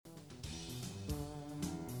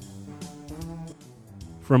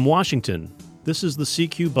From Washington, this is the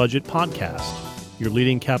CQ Budget Podcast, your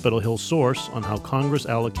leading Capitol Hill source on how Congress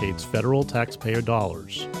allocates federal taxpayer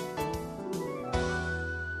dollars.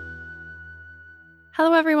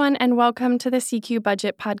 Hello, everyone, and welcome to the CQ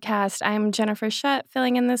Budget Podcast. I'm Jennifer Shutt,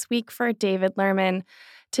 filling in this week for David Lerman.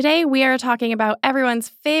 Today, we are talking about everyone's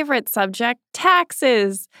favorite subject,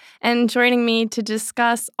 taxes. And joining me to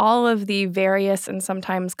discuss all of the various and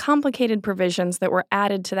sometimes complicated provisions that were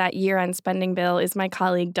added to that year-end spending bill is my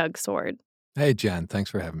colleague, Doug Sword. Hey, Jen. Thanks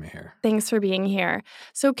for having me here. Thanks for being here.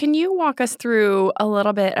 So can you walk us through a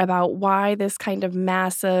little bit about why this kind of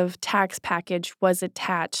massive tax package was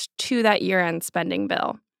attached to that year-end spending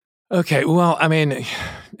bill? Okay. Well, I mean,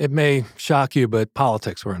 it may shock you, but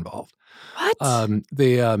politics were involved. What?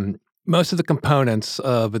 Most of the components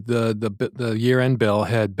of the year-end bill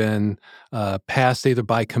had been passed either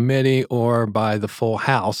by committee or by the full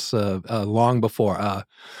House long before.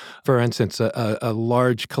 For instance, a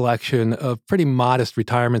large collection of pretty modest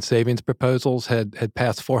retirement savings proposals had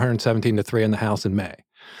passed 417 to 3 in the House in May,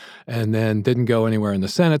 and then didn't go anywhere in the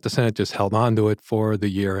Senate. The Senate just held on to it for the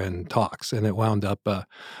year-end talks, and it wound up.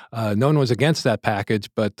 No one was against that package,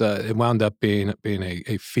 but it wound up being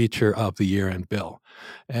a feature of the year-end bill,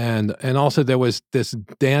 and also there was this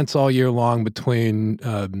dance all year long between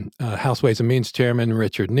House Ways and Means Chairman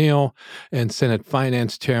Richard Neal and Senate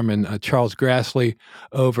Finance Chairman Charles Grassley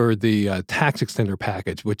over the tax extender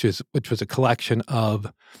package, which was a collection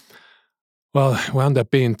of. Well, it wound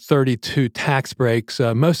up being 32 tax breaks,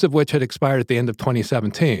 most of which had expired at the end of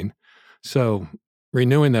 2017. So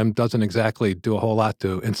renewing them doesn't exactly do a whole lot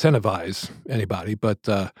to incentivize anybody, but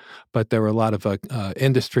there were a lot of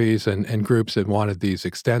industries and groups that wanted these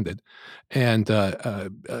extended. And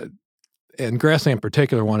Grassley in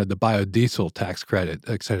particular wanted the biodiesel tax credit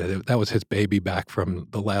extended. That was his baby back from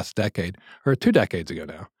the last decade, or 2 decades ago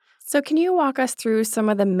now. So can you walk us through some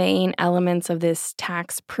of the main elements of this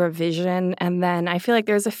tax provision? And then I feel like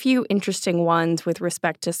there's a few interesting ones with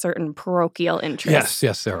respect to certain parochial interests.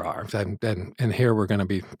 Yes, there are. And here we're going to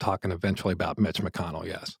be talking eventually about Mitch McConnell,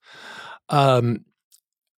 yes. One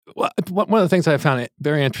of the things I found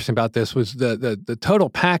very interesting about this was the total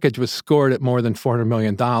package was scored at more than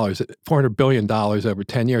 $400 billion over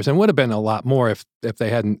 10 years, and would have been a lot more if they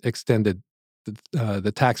hadn't extended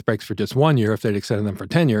the tax breaks for just 1 year. If they'd extended them for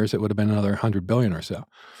 10 years, it would have been another $100 billion or so.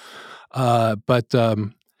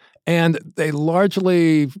 And they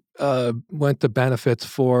largely went to benefits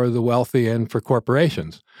for the wealthy and for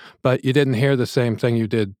corporations. But you didn't hear the same thing you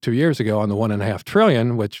did 2 years ago on the $1.5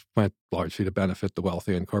 trillion, which went largely to benefit the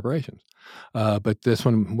wealthy and corporations. But this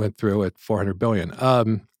one went through at $400 billion.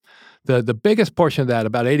 The biggest portion of that,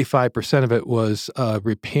 about 85% of it, was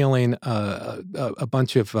repealing a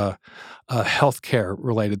bunch of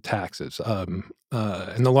healthcare-related taxes. And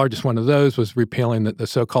the largest one of those was repealing the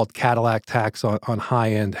so-called Cadillac tax on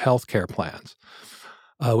high-end healthcare plans,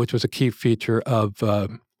 which was a key feature of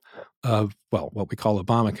what we call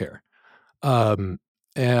Obamacare.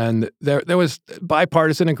 And there was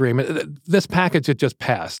bipartisan agreement. This package had just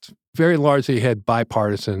passed. Very largely had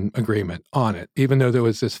bipartisan agreement on it, even though there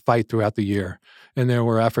was this fight throughout the year. And there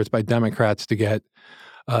were efforts by Democrats to get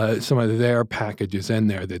some of their packages in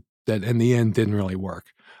there that in the end didn't really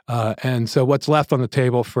work. And so what's left on the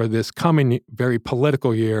table for this coming very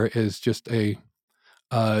political year is just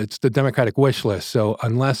it's the Democratic wish list. So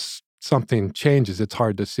unless something changes, it's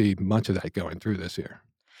hard to see much of that going through this year.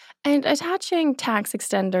 And attaching tax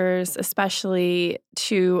extenders, especially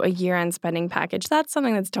to a year-end spending package, that's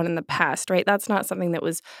something that's done in the past, right? That's not something that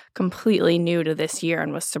was completely new to this year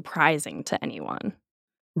and was surprising to anyone.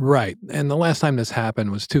 Right. And the last time this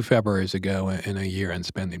happened was 2 Februarys ago in a year-end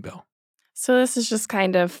spending bill. So this is just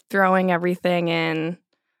kind of throwing everything in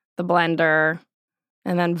the blender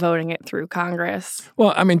and then voting it through Congress.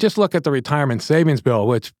 Well, I mean, just look at the retirement savings bill,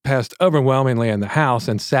 which passed overwhelmingly in the House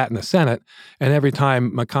and sat in the Senate. And every time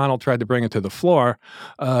McConnell tried to bring it to the floor,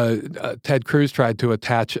 Ted Cruz tried to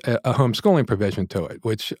attach a homeschooling provision to it,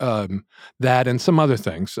 which that and some other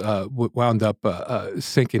things wound up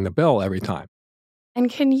sinking the bill every time. And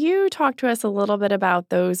can you talk to us a little bit about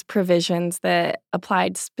those provisions that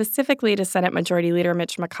applied specifically to Senate Majority Leader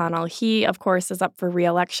Mitch McConnell? He, of course, is up for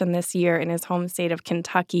re-election this year in his home state of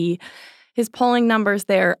Kentucky. His polling numbers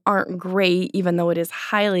there aren't great, even though it is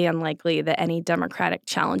highly unlikely that any Democratic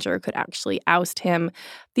challenger could actually oust him.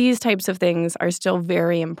 These types of things are still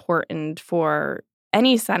very important for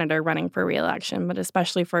any senator running for re-election, but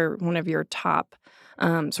especially for one of your top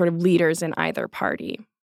sort of leaders in either party.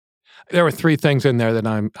 There were 3 things in there that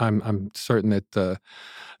I'm certain that the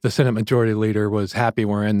Senate Majority Leader was happy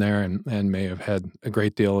were in there and may have had a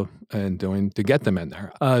great deal in doing to get them in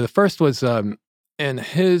there. The first was in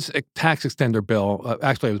his tax extender bill,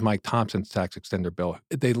 actually it was Mike Thompson's tax extender bill,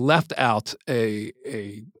 they left out a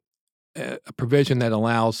provision that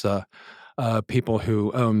allows people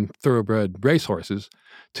who own thoroughbred racehorses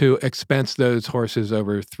to expense those horses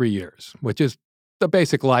over 3 years, which is the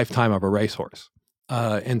basic lifetime of a racehorse.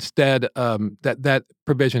 Instead, that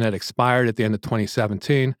provision had expired at the end of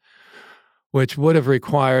 2017, which would have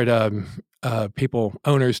required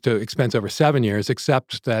owners to expense over 7 years,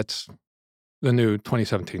 except that the new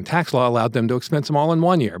 2017 tax law allowed them to expense them all in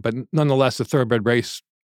 1 year. But nonetheless, the thoroughbred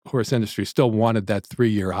racehorse industry still wanted that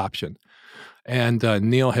 3-year option. And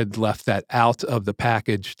Neal had left that out of the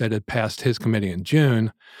package that had passed his committee in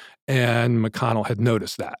June, and McConnell had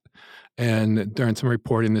noticed that. And during some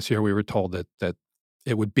reporting this year, we were told that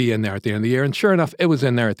it would be in there at the end of the year. And sure enough, it was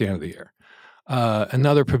in there at the end of the year.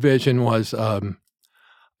 Another provision was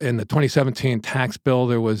in the 2017 tax bill,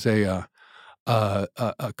 there was a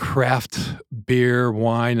craft beer,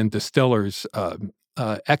 wine, and distillers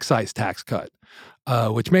excise tax cut,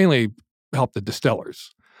 which mainly helped the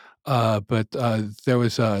distillers. But there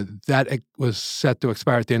was it was set to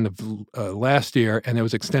expire at the end of last year, and it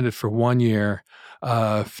was extended for 1 year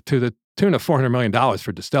to the tune of $400 million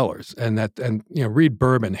for distillers, and read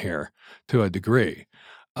bourbon here to a degree,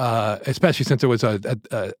 especially since there was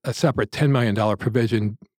a separate $10 million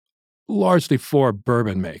provision largely for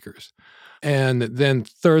bourbon makers. And then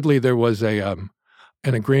thirdly, there was an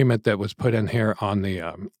agreement that was put in here on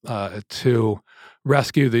the to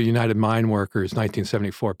rescue the United Mine Workers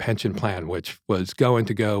 1974 pension plan, which was going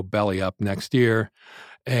to go belly up next year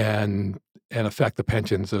and affect the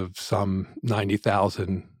pensions of some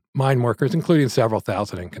 90,000 mine workers, including several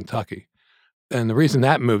thousand in Kentucky. And the reason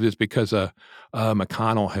that moved is because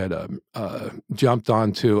McConnell had jumped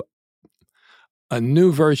onto a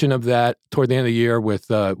new version of that toward the end of the year with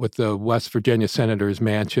the West Virginia Senators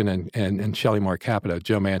Manchin and Shelley Moore Capito,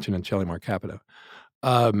 Joe Manchin and Shelley Moore Capito.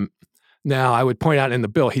 Now, I would point out in the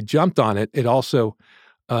bill, he jumped on it. It also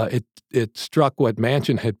it struck what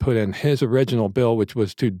Manchin had put in his original bill, which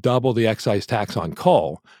was to double the excise tax on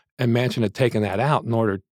coal. And Manchin had taken that out in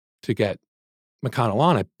order to get McConnell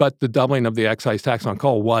on it. But the doubling of the excise tax on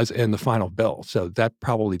coal was in the final bill. So that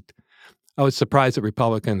I was surprised that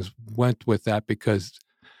Republicans went with that, because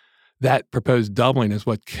that proposed doubling is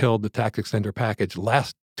what killed the tax extender package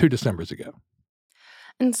 2 Decembers ago.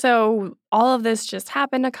 And so all of this just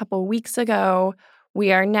happened a couple weeks ago.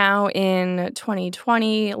 We are now in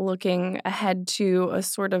 2020, looking ahead to a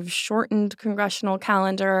sort of shortened congressional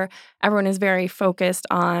calendar. Everyone is very focused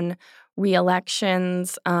on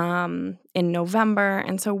re-elections in November.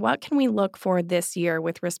 And so what can we look for this year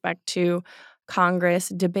with respect to Congress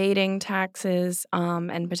debating taxes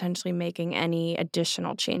and potentially making any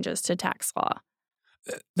additional changes to tax law?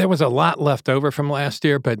 There was a lot left over from last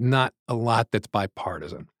year, but not a lot that's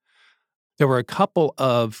bipartisan. There were a couple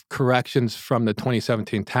of corrections from the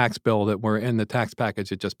 2017 tax bill that were in the tax package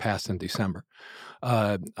that just passed in December.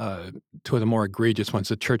 Two of the more egregious ones,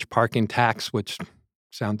 the church parking tax, which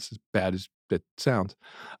sounds as bad as it sounds,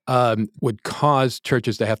 would cause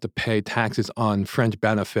churches to have to pay taxes on fringe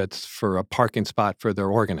benefits for a parking spot for their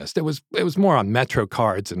organist. It was more on Metro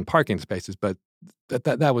cards and parking spaces, but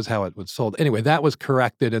that was how it was sold. Anyway, that was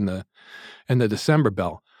corrected in the December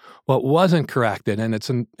bill. What wasn't corrected, and it's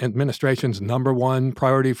an administration's number one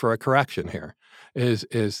priority for a correction here, is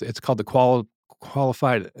it's called the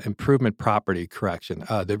Qualified Improvement Property Correction,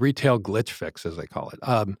 the retail glitch fix, as they call it.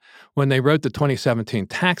 When they wrote the 2017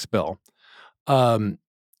 tax bill,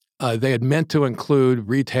 they had meant to include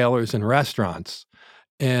retailers and restaurants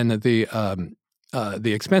in the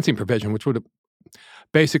expensing provision, which would have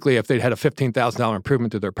basically, if they'd had a $15,000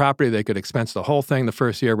 improvement to their property, they could expense the whole thing the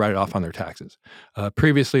first year, write it off on their taxes.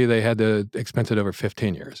 Previously, they had to expense it over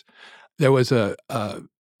 15 years. There was a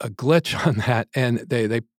glitch on that, and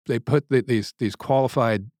they put these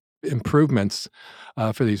qualified improvements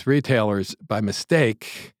for these retailers by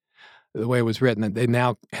mistake. The way it was written, that they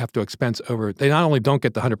now have to expense over. They not only don't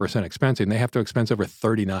get the 100% expensing, they have to expense over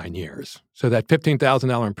 39 years. So that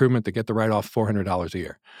 $15,000 improvement to get the write-off $400 a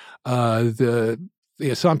year. The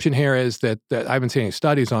assumption here is that I haven't seen any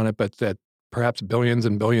studies on it, but that perhaps billions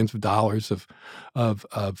and billions of dollars of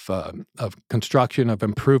construction of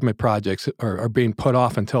improvement projects are being put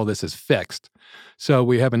off until this is fixed. So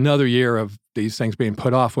we have another year of these things being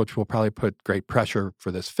put off, which will probably put great pressure for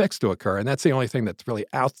this fix to occur. And that's the only thing that's really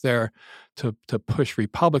out there to push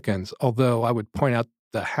Republicans. Although I would point out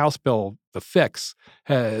the House bill, the fix,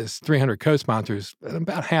 has 300 co-sponsors, and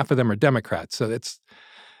about half of them are Democrats. So it's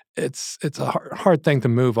a hard thing to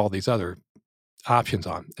move all these other options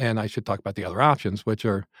on. And I should talk about the other options, which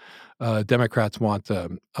are Democrats want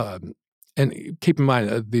And keep in mind,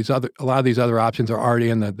 a lot of these other options are already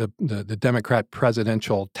in the Democrat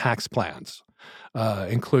presidential tax plans,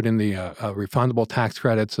 including the refundable tax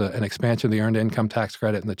credits, an expansion of the earned income tax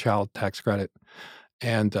credit and the child tax credit,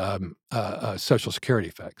 and Social Security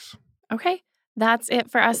fix. Okay. That's it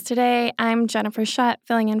for us today. I'm Jennifer Shutt,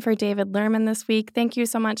 filling in for David Lerman this week. Thank you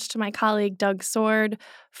so much to my colleague Doug Sword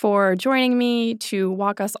for joining me to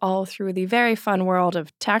walk us all through the very fun world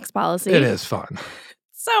of tax policy. It is fun.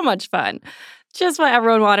 So much fun. Just what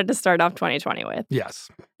everyone wanted to start off 2020 with. Yes.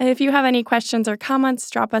 And if you have any questions or comments,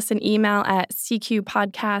 drop us an email at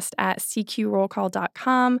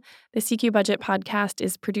cqpodcast@cqrollcall.com. The CQ Budget Podcast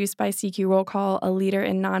is produced by CQ Roll Call, a leader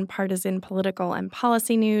in nonpartisan political and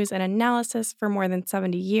policy news and analysis for more than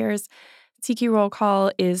 70 years. CQ Roll Call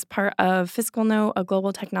is part of Fiscal Note, a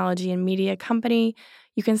global technology and media company.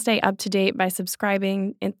 You can stay up to date by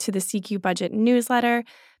subscribing to the CQ Budget newsletter.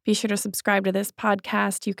 Be sure to subscribe to this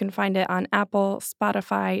podcast. You can find it on Apple,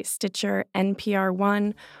 Spotify, Stitcher, NPR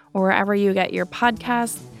One, or wherever you get your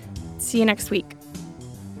podcasts. See you next week.